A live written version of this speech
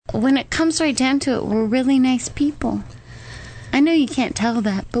when it comes right down to it, we're really nice people. I know you can't tell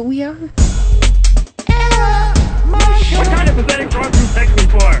that, but we are. What kind of pathetic drugs you take me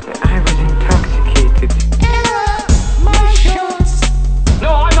for? I was intoxicated. No,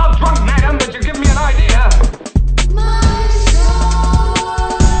 I'm not drunk, madam, but you give me an idea.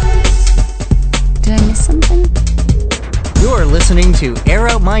 Did I miss something? You're listening to Air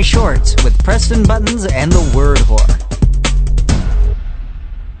Out My Shorts with Preston Buttons and the Word Whore.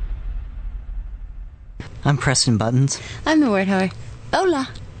 I'm Preston Buttons. I'm the word whore. Hola.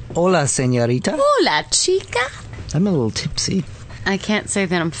 Hola, señorita. Hola, chica. I'm a little tipsy. I can't say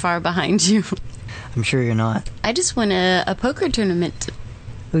that I'm far behind you. I'm sure you're not. I just won a poker tournament.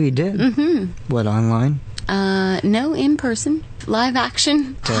 Oh, you did? Mm-hmm. What, online? No, in person. Live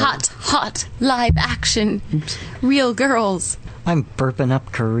action. Hot live action. Oops. Real girls. I'm burping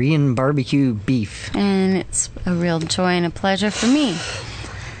up Korean barbecue beef. And it's a real joy and a pleasure for me.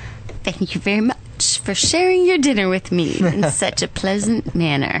 Thank you very much for sharing your dinner with me in such a pleasant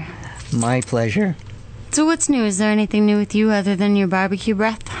manner. My pleasure. So what's new? Is there anything new with you other than your barbecue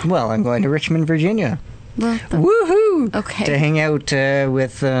breath? Well, I'm going to Richmond, Virginia. Well, Woohoo! Okay. To hang out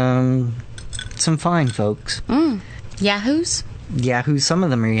with some fine folks. Yahoos? Yahoos. Some of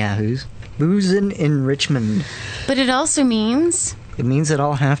them are yahoos. Boozing in Richmond. But it also means It means that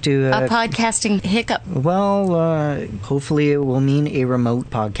I'll have to... a podcasting hiccup. Well, hopefully it will mean a remote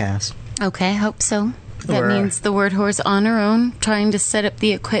podcast. Okay, hope so. That Or- means the word whore's on her own, trying to set up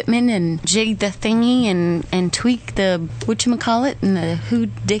the equipment and jig the thingy and tweak the whatchamacallit and the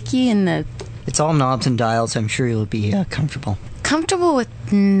hoot-dicky and the... It's all knobs and dials. I'm sure you'll be comfortable. Comfortable with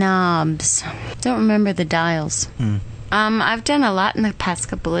knobs. Don't remember the dials. I've done a lot in the past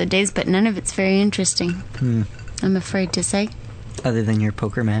couple of days, but none of it's very interesting. I'm afraid to say. Other than your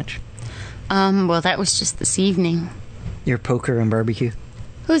poker match. Well, that was just this evening. Your poker and barbecue.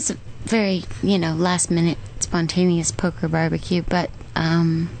 It was a very, last-minute, spontaneous poker barbecue, but,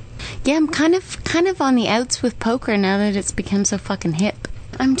 yeah, I'm kind of on the outs with poker now that it's become so fucking hip.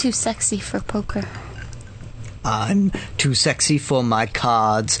 I'm too sexy for poker. I'm too sexy for my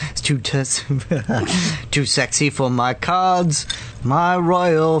cards. Too sexy for my cards. My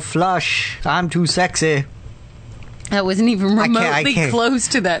royal flush. I'm too sexy. That wasn't even I remotely can't. close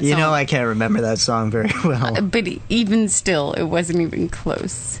to that song. I can't remember that song very well. But even still, it wasn't even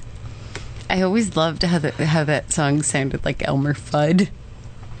close. I always loved how that song sounded like Elmer Fudd.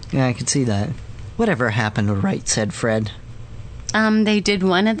 Yeah, I could see that. Whatever happened to Right Said Fred? They did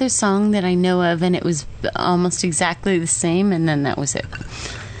one other song that I know of, and it was almost exactly the same, and then that was it.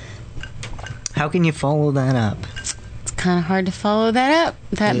 How can you follow that up? It's kind of hard to follow that up.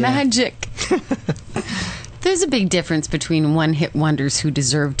 That Yeah. magic. There's a big difference between one-hit wonders who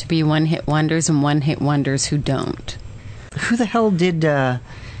deserve to be one-hit wonders and one-hit wonders who don't. Who the hell did,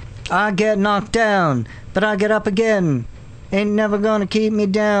 I get knocked down, but I get up again. Ain't never gonna keep me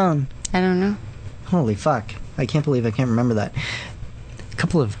down. I don't know. Holy fuck. I can't believe I can't remember that. A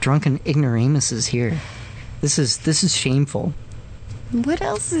couple of drunken ignoramuses here. This is shameful. What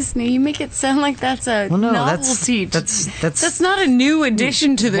else is new? You make it sound like that's a Well, no, novelty. that's not a new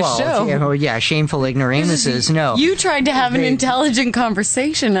addition to the show. Yeah, shameful ignoramuses. No. You tried to have an intelligent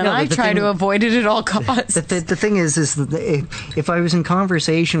conversation, and No, I the try thing- to avoid it at all costs. The thing is that if I was in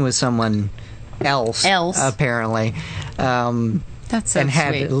conversation with someone else. Apparently, That's so and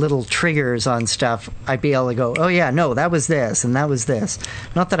had sweet. little triggers on stuff, I'd be able to go, oh yeah, no, that was this and that was this.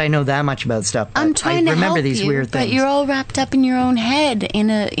 Not that I know that much about stuff, but I'm trying I to remember help these you, weird things. but you're all wrapped up in your own head in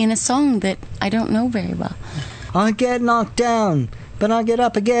a song that I don't know very well. I get knocked down, but I get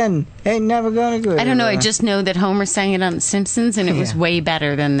up again. Ain't never gonna go. I don't know. I just know that Homer sang it on The Simpsons, and it was Yeah. way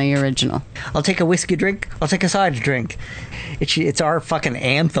better than the original. I'll take a whiskey drink. I'll take a cider drink. It's our fucking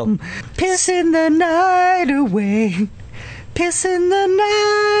anthem. Pissing the night away. Pissing the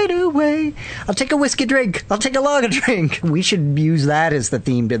night away. I'll take a whiskey drink. I'll take a lager drink. We should use that as the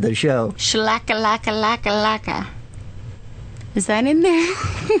theme to the show. Shalaka laka laka laka. Is that in there?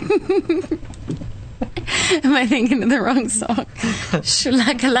 Am I thinking of the wrong song?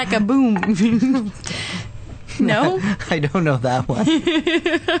 Shalaka laka boom. No? I don't know that one.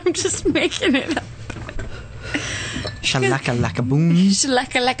 I'm just making it up. Shalaka laka boom.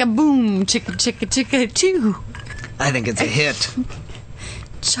 Shalaka laka boom. Chicka chicka chicka choo. I think it's a hit.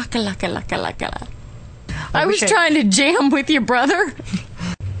 Chakalaka laka laka. I was wish I- trying to jam with your brother.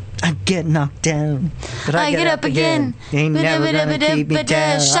 I get knocked down, but I get up again. Ain't never gonna keep me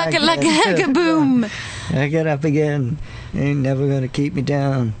down. Shakalaka boom. I get up again. Ain't never gonna keep me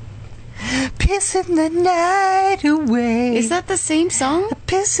down. Pissing the night away. Is that the same song?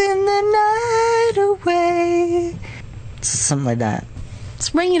 Pissing the night away. Something like that.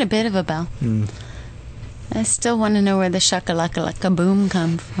 It's ringing a bit of a bell. I still want to know where the shakalaka boom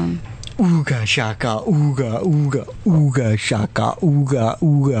come from. Ooga shaka, ooga, ooga, ooga shaka, ooga,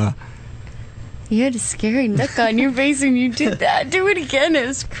 ooga. You had a scary look on your face when you did that. Do it again. It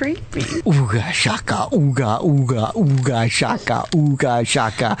was creepy. Ooga shaka, ooga, ooga, ooga shaka, ooga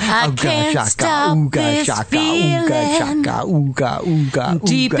shaka, I ooga can't shaka, stop ooga this shaka, feeling ooga shaka, ooga, ooga,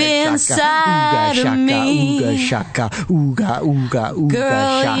 deep ooga inside shaka, of me. ooga shaka, ooga, ooga, ooga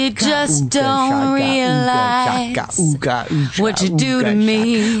Girl, shaka, you just ooga don't shaka, realize ooga, ooga, what you do ooga to shaka,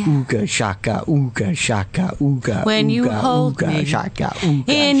 me. ooga shaka, ooga shaka, ooga, When you ooga, hold ooga me shaka, ooga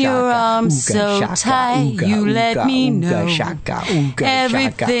in your shaka, arms ooga so shaka, tight, ooga, you let ooga, me ooga know shaka, ooga shaka,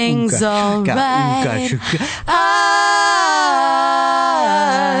 everything's ooga shaka, alright. ooga shaka.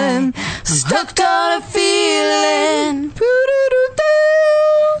 I'm stuck on a feeling.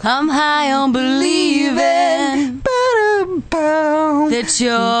 I'm high on believing that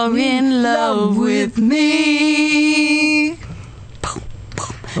you're in love with me.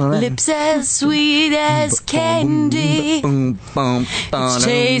 Lips as sweet as candy. Its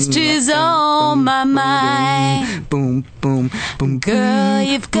taste is on my mind. Girl,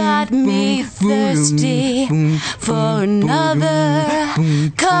 you've got me thirsty for another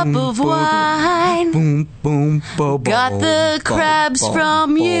cup of wine. Got the crabs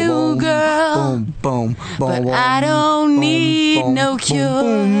from you, girl, but I don't need no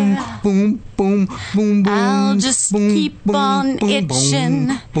cure. I'll just keep on itching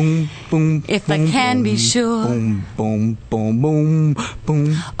if I can be sure.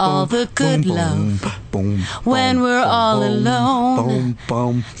 All the good love when we're all alone.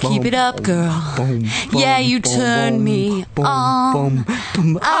 Keep it up, girl. Yeah, you turn me on.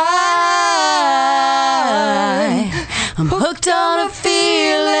 I'm hooked on a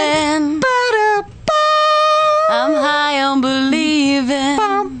feeling. I'm high on believing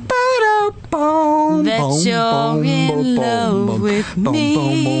that you're in love with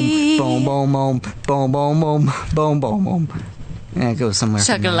me. Yeah, it goes somewhere.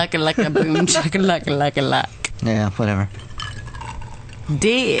 Shakalaka boom, shakalaka lack. Yeah, whatever.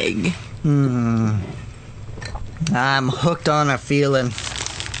 Dig. I'm hooked on a feeling.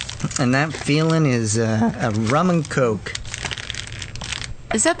 And that feeling is a rum and coke.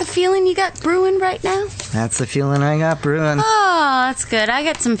 Is that the feeling you got brewing right now? That's the feeling I got brewing. Oh, that's good. I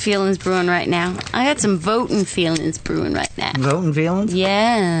got some feelings brewing right now. I got some voting feelings brewing right now. Voting feelings?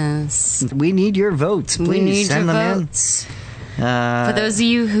 Yes. We need your votes. Please We need send your them votes. in. For those of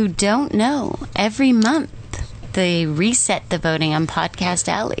you who don't know, every month they reset the voting on Podcast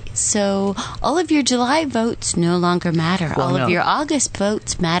Alley. So all of your July votes no longer matter. Well, all no. of your August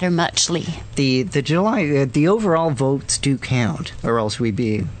votes matter muchly. The July, the overall votes do count, or else we'd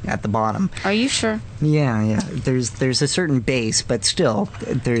be at the bottom. Are you sure? Yeah. There's a certain base, but still,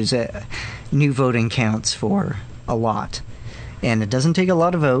 there's a new voting counts for a lot. And it doesn't take a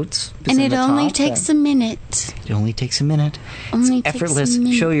lot of votes. And it only takes a minute. It only takes a minute. Only It's takes effortless. a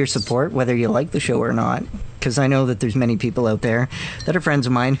minute. Show your support, whether you like the show or not. Because I know that there's many people out there that are friends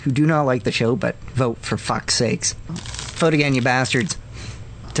of mine who do not like the show, but vote for fuck's sakes. Vote again, you bastards.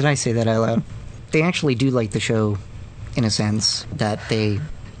 Did I say that out loud? They actually do like the show, in a sense, that they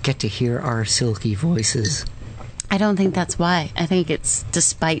get to hear our silky voices. I don't think that's why. I think it's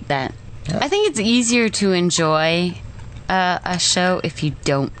despite that. I think it's easier to enjoy a show if you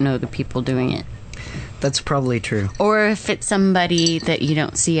don't know the people doing it. That's probably true. Or if it's somebody that you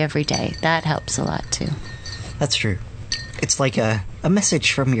don't see every day. That helps a lot, too. That's true. It's like a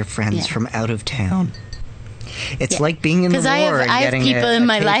message from your friends from out of town. It's like being in the war and I have getting people a in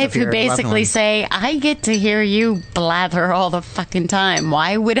my tape life of who your loved basically ones. say, I get to hear you blather all the fucking time.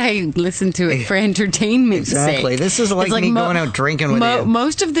 Why would I listen to it for entertainment's Exactly. sake? This is like It's me going out drinking with you.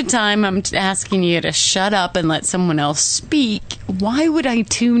 Most of the time, I'm asking you to shut up and let someone else speak. Why would I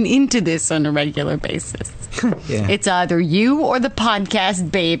tune into this on a regular basis? Yeah. It's either you or the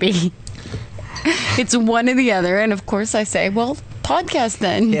podcast, baby. It's one or the other. And of course, I say, well, podcast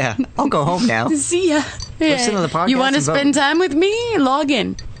then. Yeah, I'll go home now. See ya. Listen to the podcast You want to and vote. spend time with me? Log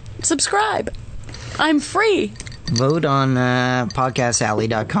in. Subscribe. I'm free. Vote on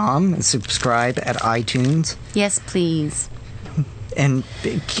podcastalley.com and subscribe at iTunes. Yes, please. And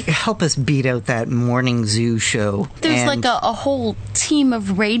help us beat out that morning zoo show. There's And like a whole team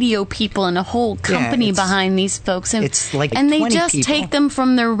of radio people and a whole company it's- behind these folks. And, it's like and they 20 just people. take them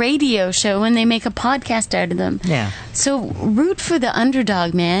from their radio show and they make a podcast out of them. Yeah. So root for the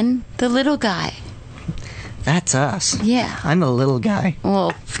underdog, man. The little guy. That's us. Yeah. I'm the little guy.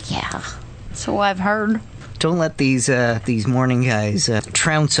 Well, yeah. So I've heard. Don't let these morning guys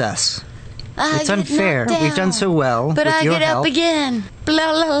trounce us. It's unfair. We've done so well. But with I your get help. up again.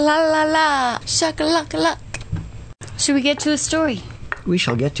 Blah, la, la, la, la. Shaka-laka-luck. Should we get to a story? We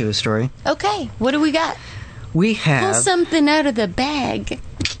shall get to a story. Okay, what do we got? We Pull have... something out of the bag.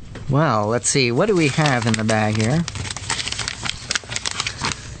 Well, let's see. What do we have in the bag here?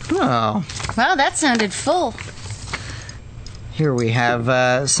 Oh, Wow, that sounded full. here we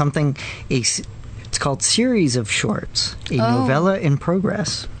have something. It's called Series of Shorts, a novella in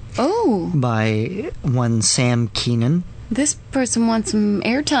progress Oh, by one Sam Keenan. this person wants some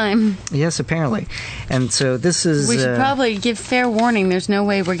airtime. Yes, apparently. And so this is... We should probably give fair warning. There's no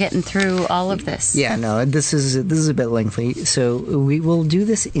way we're getting through all of this. Yeah, no, this is a bit lengthy. So we will do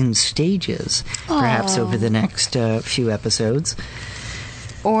this in stages, perhaps over the next few episodes.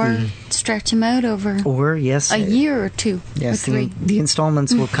 Or stretch them out over Or, yes... a year or two. Yes, or three. the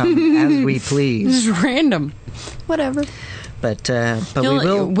installments will come as we please. Just random. Whatever. But we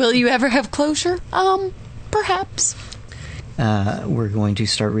will... Will you ever have closure? Perhaps. We're going to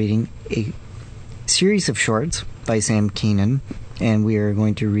start reading a series of shorts by Sam Keenan, and we are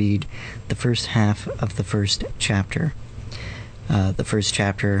going to read the first half of the first chapter. The first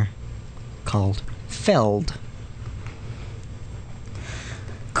chapter called Felled.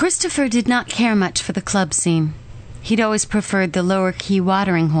 Christopher did not care much for the club scene. He'd always preferred the lower key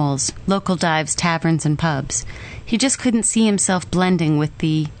watering holes, local dives, taverns, and pubs. He just couldn't see himself blending with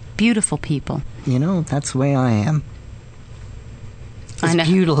the beautiful people. You know, that's the way I am. I know.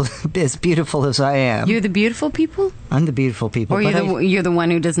 As beautiful as I am. You're the beautiful people? I'm the beautiful people. Or you're the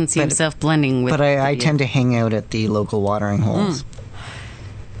one who doesn't see himself blending with But I tend to hang out at the local watering holes.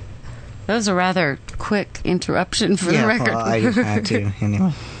 That was a rather quick interruption for the record. Well, I just had to,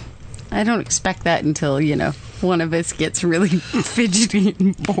 anyway. I don't expect that until, one of us gets really fidgety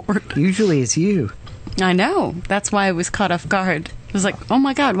and bored. Usually it's you. I know. That's why I was caught off guard. I was like, oh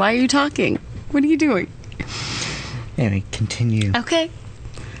my God, why are you talking? What are you doing? Anyway, continue. Okay.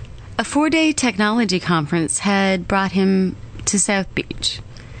 A 4-day technology conference had brought him to South Beach.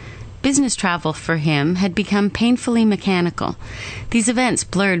 Business travel for him had become painfully mechanical. These events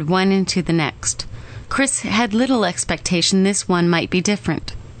blurred one into the next. Chris had little expectation this one might be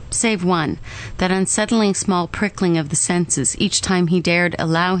different. Save one, that unsettling small prickling of the senses each time he dared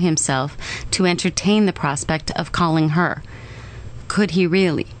allow himself to entertain the prospect of calling her. Could he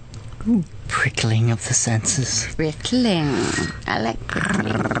really? Ooh, prickling of the senses. Prickling. I like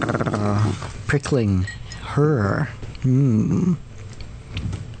prickling. Prickling her. I'm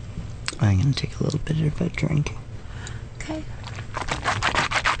going to take a little bit of a drink. Okay.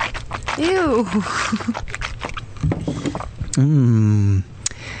 Ew.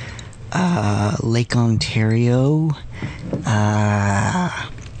 Lake Ontario. A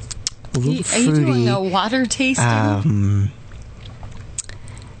little fruity. Are you doing a water tasting? A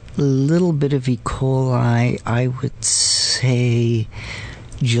little bit of E. coli. I would say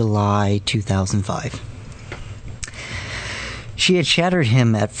July 2005. She had shattered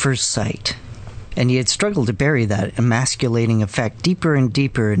him at first sight, and he had struggled to bury that emasculating effect deeper and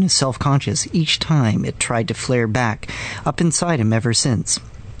deeper in his self-conscious each time it tried to flare back up inside him ever since.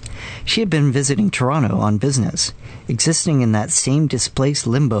 She had been visiting Toronto on business, existing in that same displaced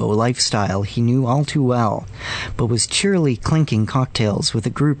limbo lifestyle he knew all too well, but was cheerily clinking cocktails with a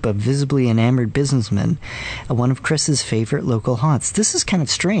group of visibly enamored businessmen at one of Chris's favorite local haunts. This is kind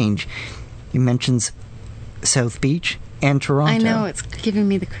of strange. He mentions South Beach and Toronto. I know, it's giving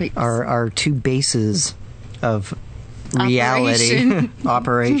me the creeps. Are two bases of reality.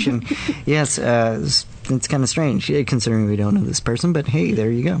 Operation. Yes, it's kind of strange, considering we don't know this person, but hey,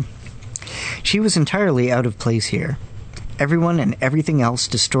 there you go. She was entirely out of place here. Everyone and everything else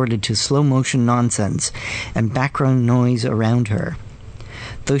distorted to slow-motion nonsense and background noise around her.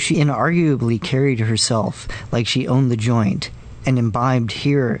 Though she inarguably carried herself like she owned the joint and imbibed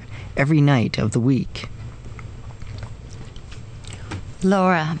here every night of the week.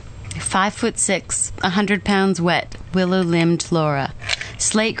 Laura, 5'6", 100 pounds wet, willow-limbed Laura.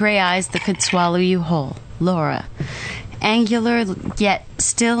 Slate gray eyes that could swallow you whole. Laura. Angular, yet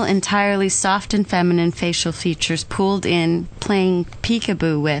still entirely soft and feminine facial features pooled in, playing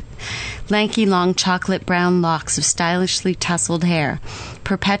peekaboo with. Lanky, long chocolate-brown locks of stylishly tousled hair.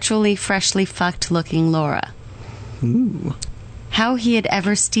 Perpetually freshly fucked-looking Laura. Ooh. How he had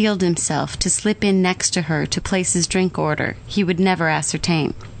ever steeled himself to slip in next to her to place his drink order, he would never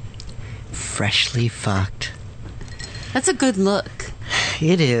ascertain. Freshly fucked. That's a good look.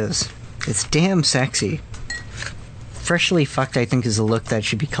 It is. It's damn sexy. Freshly fucked, I think, is a look that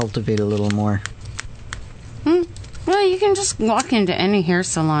should be cultivated a little more. Well, you can just walk into any hair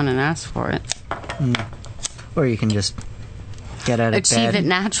salon and ask for it. Or you can just get out of achieve bed. it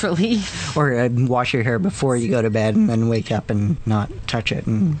naturally. Or wash your hair before you go to bed and then wake up and not touch it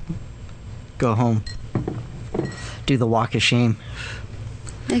and go home. Do the walk of shame.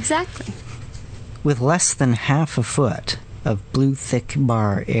 Exactly. With less than half a foot of blue thick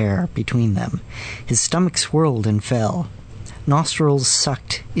bar air between them, his stomach swirled and fell. Nostrils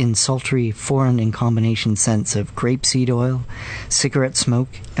sucked in sultry, foreign in combination scents of grapeseed oil, cigarette smoke,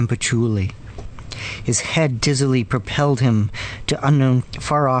 and patchouli. His head dizzily propelled him to unknown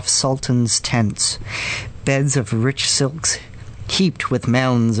far-off sultans' tents, beds of rich silks heaped with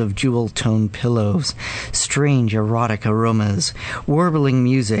mounds of jewel-toned pillows, strange erotic aromas, warbling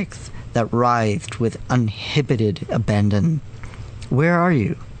music that writhed with uninhibited abandon. Where are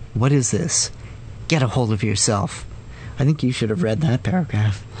you? What is this? Get a hold of yourself. I think you should have read that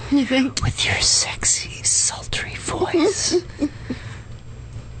paragraph. You think? With your sexy, sultry voice.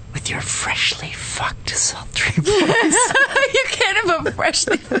 With your freshly fucked, sultry voice. You can't have a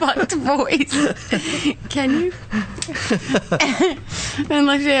freshly fucked voice. Can you?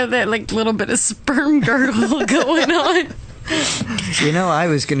 Unless you have that little bit of sperm gurgle going on. You know, I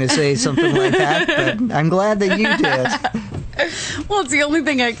was going to say something like that, but I'm glad that you did. Well, it's the only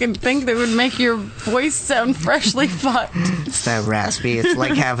thing I can think that would make your voice sound freshly fucked. It's that raspy. It's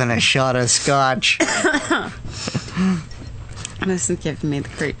like having a shot of scotch. This is giving me the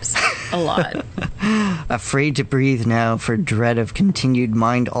creeps a lot. Afraid to breathe now for dread of continued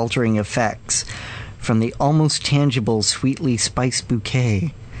mind-altering effects from the almost tangible, sweetly spiced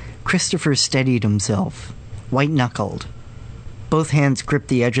bouquet, Christopher steadied himself, white-knuckled. Both hands gripped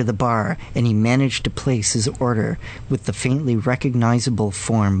the edge of the bar, and he managed to place his order with the faintly recognizable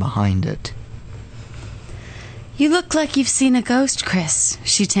form behind it. You look like you've seen a ghost, Chris,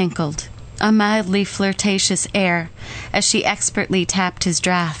 she tinkled, a mildly flirtatious air, as she expertly tapped his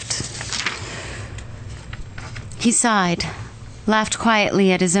draft. He sighed, laughed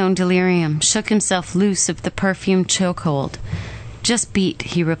quietly at his own delirium, shook himself loose of the perfumed chokehold. Just beat,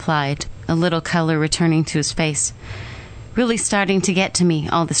 he replied, a little color returning to his face. Really starting to get to me,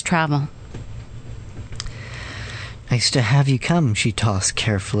 all this travel. Nice to have you come, she tossed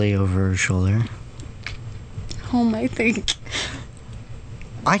carefully over her shoulder. Home, I think.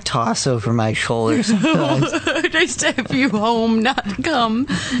 I toss over my shoulder sometimes. Nice to have you home, not come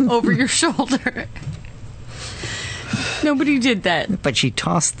over your shoulder. Nobody did that. But she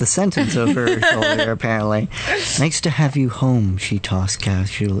tossed the sentence over her shoulder, apparently. Nice to have you home, she tossed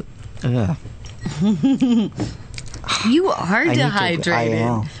casually. Ugh. You are I dehydrated.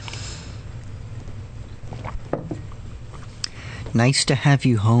 know. Nice to have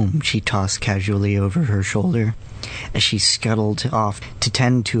you home, she tossed casually over her shoulder as she scuttled off to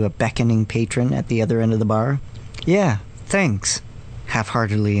tend to a beckoning patron at the other end of the bar. Yeah, thanks,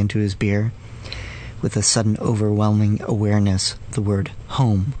 half-heartedly into his beer, with a sudden overwhelming awareness, the word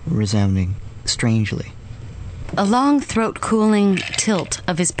home resounding strangely. A long throat-cooling tilt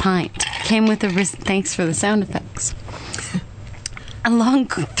of his pint came with a... Thanks for the sound effects. A long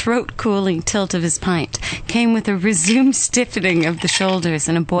throat-cooling tilt of his pint came with a resumed stiffening of the shoulders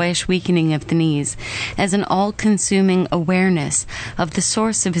and a boyish weakening of the knees, as an all-consuming awareness of the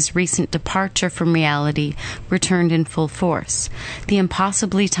source of his recent departure from reality returned in full force. The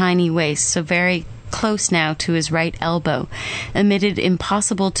impossibly tiny waist, so very close now to his right elbow, emitted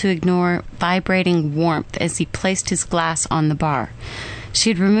impossible to ignore vibrating warmth as he placed his glass on the bar. She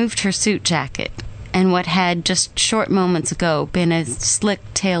had removed her suit jacket, and what had just short moments ago been a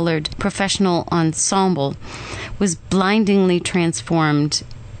slick-tailored professional ensemble was blindingly transformed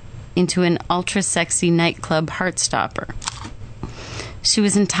into an ultra-sexy nightclub heartstopper. She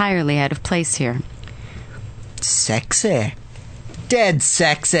was entirely out of place here. Sexy. Dead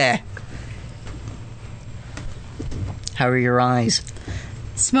sexy. How are your eyes?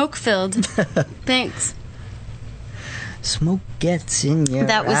 Smoke-filled. Thanks. Smoke gets in your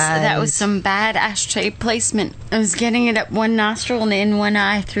That was eyes. some bad ashtray placement. I was getting it up one nostril and in one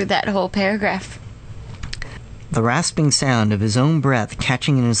eye through that whole paragraph. The rasping sound of his own breath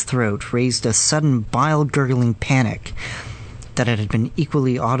catching in his throat raised a sudden bile-gurgling panic that it had been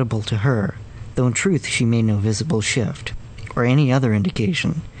equally audible to her, though in truth she made no visible shift, or any other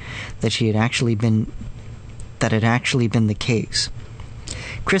indication that it had actually been the case.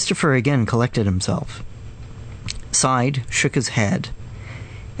 Christopher again collected himself, sighed, shook his head,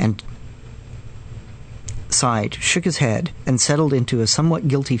 and settled into a somewhat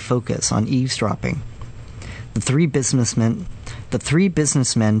guilty focus on eavesdropping. The three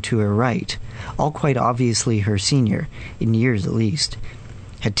businessmen to her right, all quite obviously her senior, in years at least,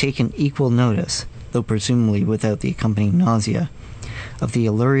 had taken equal notice, though presumably without the accompanying nausea, of the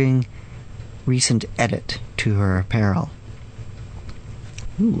alluring recent edit to her apparel.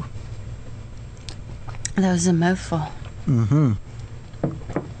 Ooh. That was a mouthful.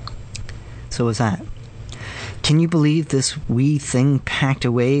 So was that. Can you believe this wee thing packed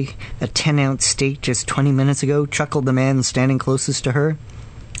away a 10-ounce steak just 20 minutes ago? Chuckled the man standing closest to her,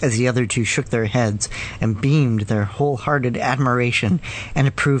 as the other two shook their heads and beamed their wholehearted admiration and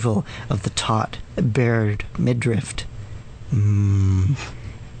approval of the taut, bared midriff.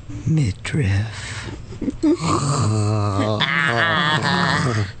 Midriff.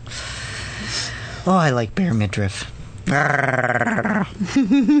 Oh, I like bare midriff.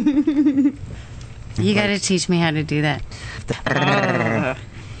 You gotta teach me how to do that.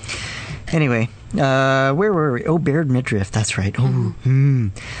 Anyway, where were we? Oh, bared midriff, that's right. Oh,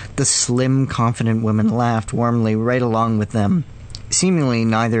 The slim, confident woman laughed warmly right along with them, seemingly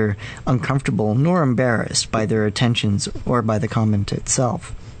neither uncomfortable nor embarrassed by their attentions or by the comment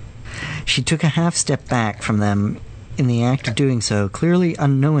itself. She took a half step back from them in the act of doing so, clearly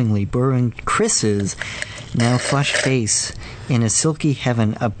unknowingly borrowing Chris's now flushed face in a silky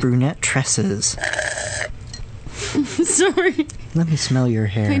heaven of brunette tresses. Sorry. Let me smell your My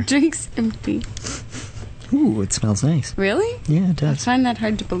hair. drink's empty. Ooh, it smells nice. Really? Yeah, it I does. find that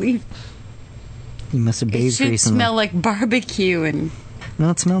hard to believe. You must have It bathed should recently. smell like barbecue, and No,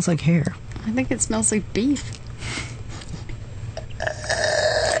 it smells like hair. I think it smells like beef.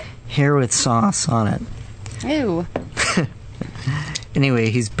 Hair with sauce on it. Ew. Anyway,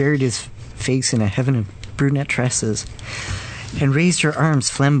 he's buried his face in a heaven of brunette tresses and raised her arms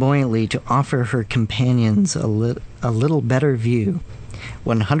flamboyantly to offer her companions a little better view.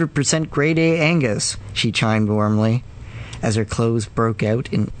 100% grade A Angus, she chimed warmly, as her clothes broke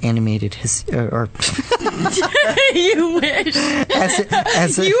out in animated You wish.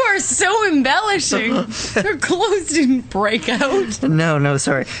 as You are so embellishing. Her clothes didn't break out. No,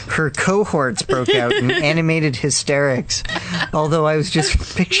 sorry. Her cohorts broke out in animated hysterics. Although I was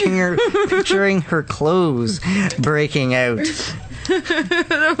just picturing her clothes breaking out.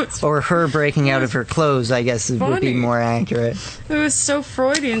 Or her breaking out of her clothes, I guess would be Funny. more accurate. It was so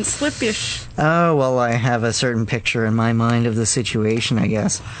Freudian, slippish. Oh, well, I have a certain picture in my mind of the situation, I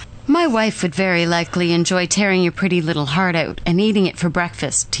guess. My wife would very likely enjoy tearing your pretty little heart out and eating it for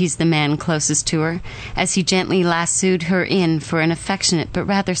breakfast, teased the man closest to her, as he gently lassoed her in for an affectionate but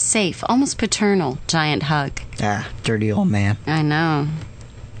rather safe, almost paternal, giant hug. Ah, dirty old man. I know.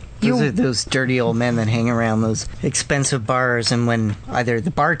 Those are those dirty old men that hang around those expensive bars, and when either the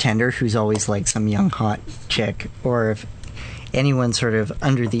bartender, who's always like some young hot chick, or if anyone sort of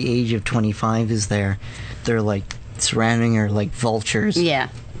under the age of 25 is there, they're like surrounding her like vultures. Yeah,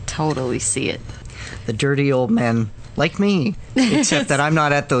 totally see it. The dirty old men, like me, except that I'm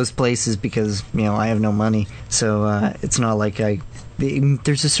not at those places because, I have no money. So it's not like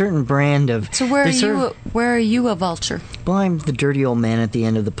there's a certain brand of... So where are you a vulture? Well, I'm the dirty old man at the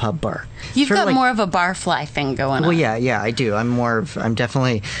end of the pub bar. You've Sort of got like- more of a barfly thing going on. Well, yeah, I do. I'm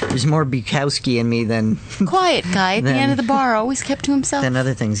definitely... There's more Bukowski in me than Quiet guy at the end of the bar, always kept to himself.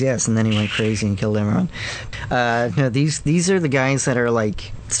 other things, yes. And then he went crazy and killed everyone. No, these are the guys that are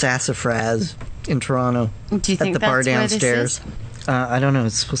like Sassafras in Toronto. Do you think at the bar that's where this downstairs? is? I don't know.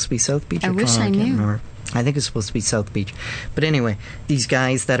 It's supposed to be South Beach. I or wish Toronto, I can't knew. remember. I think it's supposed to be South Beach. But anyway, these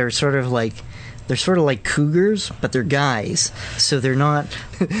guys that are sort of like... They're sort of like cougars, but they're guys. So they're not...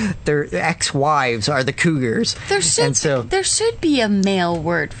 Their ex-wives are the cougars. There And should be a male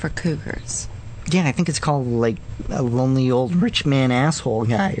word for cougars. yeah, I think it's called like a lonely old rich man asshole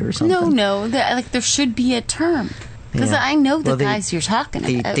guy or something. No, there should be a term. Because Yeah. I know the Well, guys you're talking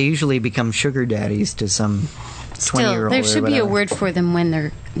about. They usually become sugar daddies to some 20-year-old. there should or be a whatever. word for them when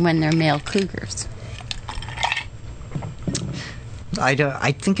they're male cougars.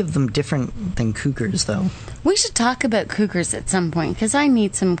 I think of them different than cougars, though. We should talk about cougars at some point because I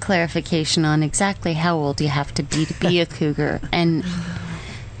need some clarification on exactly how old you have to be a cougar and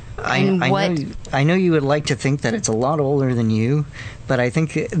I know you would like to think that it's a lot older than you, but I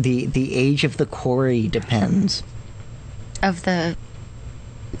think the age of the quarry depends. of the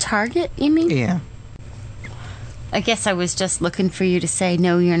target. You mean? Yeah. I guess I was just looking for you to say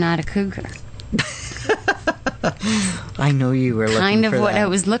no, you're not a cougar. I know you were looking Kind of for what that. I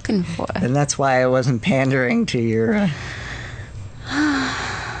was looking for. And that's why I wasn't pandering to your...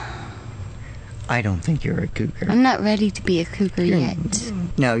 I don't think you're a cougar. I'm not ready to be a cougar yet.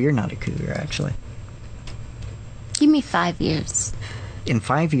 No, you're not a cougar, actually. Give me 5 years. In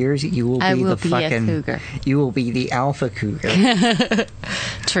 5 years, you will be I will the be a fucking... cougar. You will be the alpha cougar.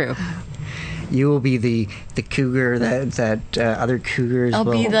 True. You will be the cougar that other cougars I'll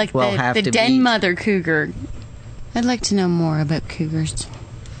will, be like will have the to den beat. mother cougar. I'd like to know more about cougars.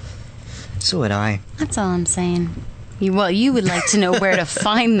 So would I. That's all I'm saying. Well, you would like to know where to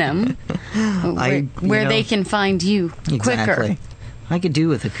find them. Where they can find you Exactly. quicker. I could do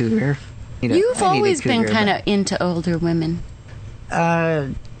with a cougar. You've always been kind of into older women. Yeah,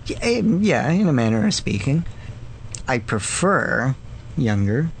 in a manner of speaking. I prefer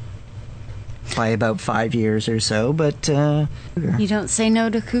younger by about 5 years or so, but You don't say no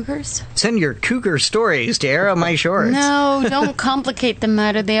to cougars? send your cougar stories to Air Out My Shorts. No, don't complicate the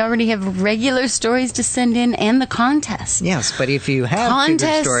matter. They already have regular stories to send in and the contest. Yes, but if you have cougar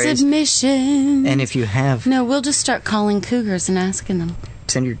Contest stories, submission. and if you have, No, we'll just start calling cougars and asking them.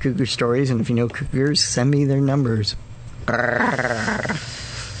 send your cougar stories, and if you know cougars, send me their numbers.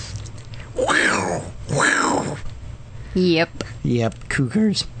 Yep. Yep,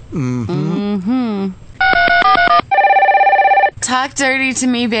 cougars. Talk dirty to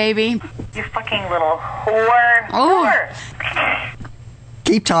me, baby. You fucking little whore. Oh. Whore.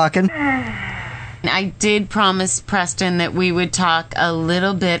 Keep talking. I did promise Preston that we would talk a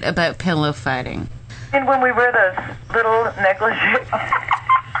little bit about pillow fighting. And when we wear those little negligee,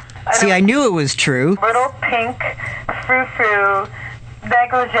 See, I knew it was true. little pink frou-frou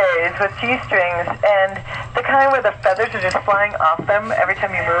negligees with G-strings, and the kind where the feathers are just flying off them every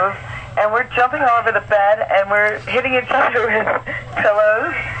time you move, and we're jumping all over the bed, and we're hitting each other with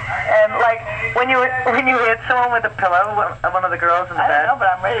pillows, and like when you hit someone with a pillow, one of the girls in the bed, I don't know, but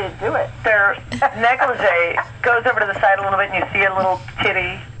I'm ready to do it. Their negligee goes over to the side a little bit, and you see a little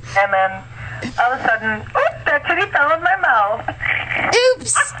titty, and then all of a sudden, oops, that titty fell in my mouth.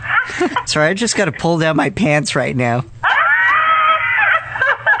 Oops! Sorry, I just got to pull down my pants right now.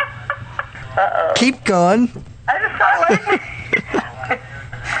 Uh-oh. Keep going. I just thought, like...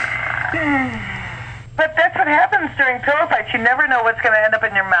 But that's what happens during pillow fights. You never know what's going to end up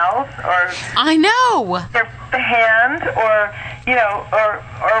in your mouth or I know! your hand or, or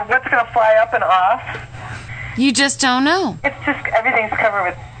what's going to fly up and off. You just don't know. It's just, everything's covered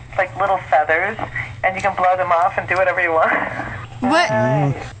with, like, little feathers, and you can blow them off and do whatever you want. What?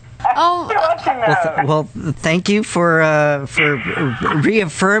 Oh, You're watching those. Well, thank you for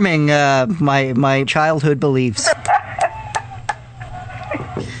reaffirming my childhood beliefs.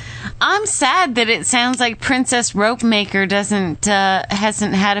 I'm sad that it sounds like Princess Ropemaker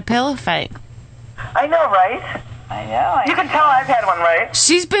hasn't had a pillow fight. I know, right? I know. You can tell I've had one, right?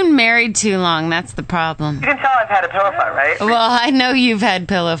 She's been married too long. That's the problem. You can tell I've had a pillow fight, right? Well, I know you've had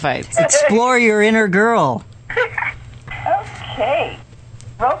pillow fights. Explore your inner girl. Okay.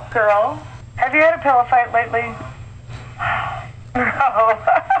 Rope girl. Have you had a pillow fight lately? No. I'm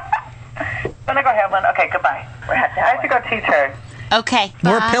gonna go have one. Okay, goodbye. I have to go teach her. Okay.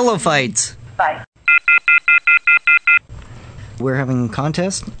 More bye. pillow fights. Bye. We're having a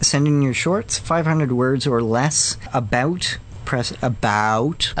contest. Send in your shorts, 500 words or less about. Press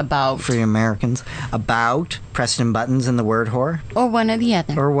about for you Americans. About Preston Buttons and the word whore. Or one or the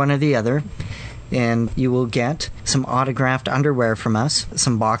other. Or one or the other. And you will get some autographed underwear from us,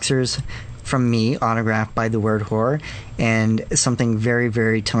 some boxers from me, autographed by the word whore, and something very,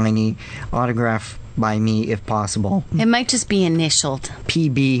 very tiny, autographed by me if possible. It might just be initialed.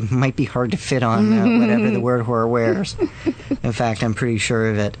 PB might be hard to fit on whatever the word whore wears. In fact, I'm pretty sure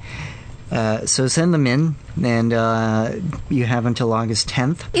of it. So send them in, and you have until August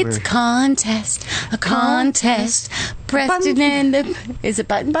 10th. It's a contest. Preston and the... Is it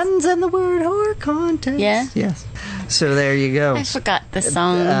Buttons? Buttons and the word whore contest. Yeah? Yes. So there you go. I forgot the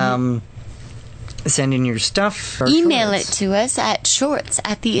song. Send in your stuff. Email it to us at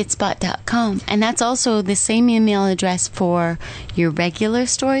shorts@theitspot.com. And that's also the same email address for your regular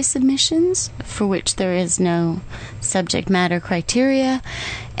story submissions, for which there is no subject matter criteria.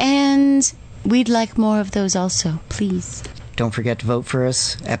 And we'd like more of those also, please. Don't forget to vote for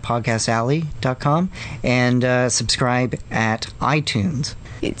us at podcastalley.com and subscribe at iTunes.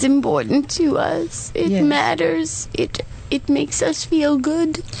 It's important to us. It matters. It makes us feel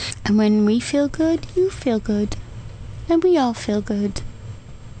good. And when we feel good, you feel good. And we all feel good.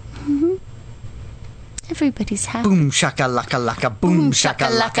 Mm-hmm. Everybody's happy. Boom shakalaka laka boom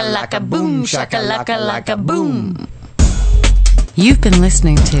shakalaka laka boom shakalaka laka boom. You've been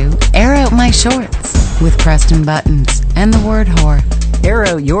listening to Air Out My Shorts with Preston Buttons and the word whore. Air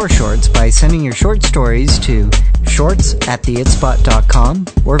out your shorts by sending your short stories to shorts@theitspot.com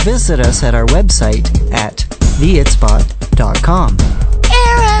or visit us at our website at theitspot.com.